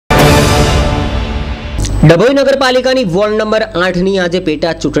ડભોઈ નગરપાલિકાની ward number 8ની આજે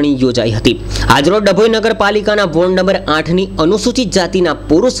પેટા ચૂંટણી યોજાઈ હતી। આજરોજ ડભોઈ નગરપાલિકાના વોર્ડ નંબર 8ની અનુસૂચિત જાતિના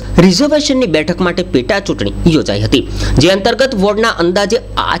પુરુષ રિઝર્વેશનની બેઠક માટે પેટા ચૂંટણી યોજાઈ હતી, જે અંતર્ગત વોર્ડના અંદાજે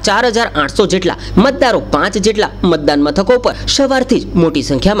 4800 જેટલા મતદારો 5 જેટલા મતદાન મથકો પર સવારથી જ મોટી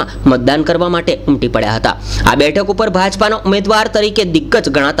સંખ્યામાં મતદાન કરવા માટે ઉમટી પડ્યા હતા। આ બેઠક ઉપર ભાજપાના ઉમેદવાર તરીકે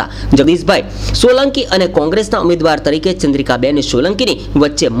દિગ્ગજ ગણાતા જગદીશભાઈ સોલંકી અને કોંગ્રેસના ઉમેદવાર તરીકે ચંદ્રિકાબેન સોલંકીની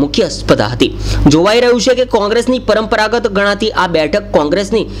વચ્ચે મુખ્ય સ્પર્ધા હતી। જોવાઈ રહ્યું છે કે કોંગ્રેસની પરંપરાગત ગણાતી આ બેઠક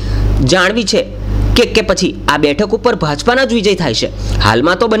કોંગ્રેસની જાણવી છે કે પછી આ બેઠક ઉપર ભાજપાના જ વિજય થાય છે।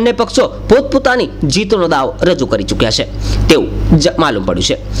 હાલમાં તો બંને પક્ષો પોતપોતાની જીતનો દાવ રજૂ કરી ચૂક્યા છે તેવું માલુમ પડ્યું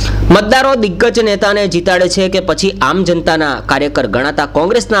છે। મતદારો દિગ્ગજ નેતાને જીતાડે છે કે પછી આમ જનતાના કાર્યકર ગણાતા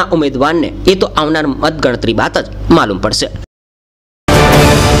કોંગ્રેસના ઉમેદવારને એ તો આવનાર મતગણતરી બાદ જ માલુમ પડશે।